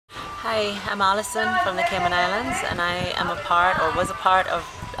Hi, I'm Allison from the Cayman Islands, and I am a part, or was a part of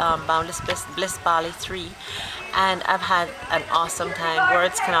Boundless Bliss Bali 3, and I've had an awesome time.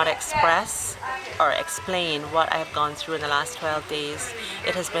 Words cannot express or explain what I've gone through in the last 12 days.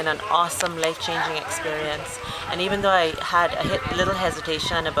 It has been an awesome, life-changing experience, and even though I had a little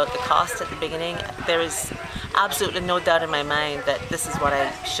hesitation about the cost at the beginning, there is absolutely no doubt in my mind that this is what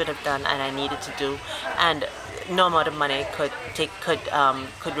I should have done and I needed to do, and no amount of money could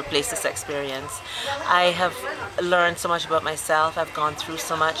replace this experience. I have learned so much about myself. I've gone through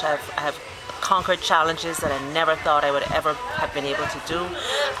so much. I have conquered challenges that I never thought I would ever have been able to do.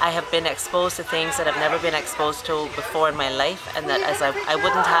 I have been exposed to things that I've never been exposed to before in my life, and that I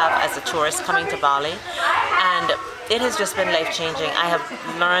wouldn't have as a tourist coming to Bali. And it has just been life-changing. I have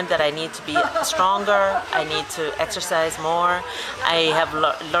learned that I need to be stronger, I need to exercise more, I have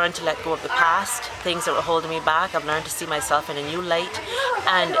learned to let go of the past, things that were holding me back. I've learned to see myself in a new light,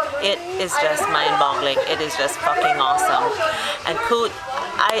 and it is just mind-boggling. It is just fucking awesome. And Kute,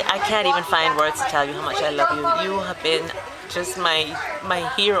 I can't even find words to tell you how much I love you. You have been just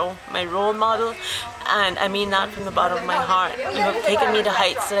my hero, my role model, and I mean that from the bottom of my heart. You have taken me to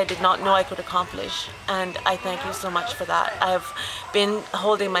heights that I did not know I could accomplish, and I thank you so much for that. I have been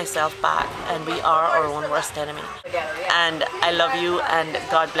holding myself back, and we are our own worst enemy. And I love you, and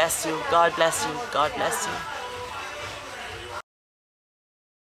God bless you, God bless you, God bless you.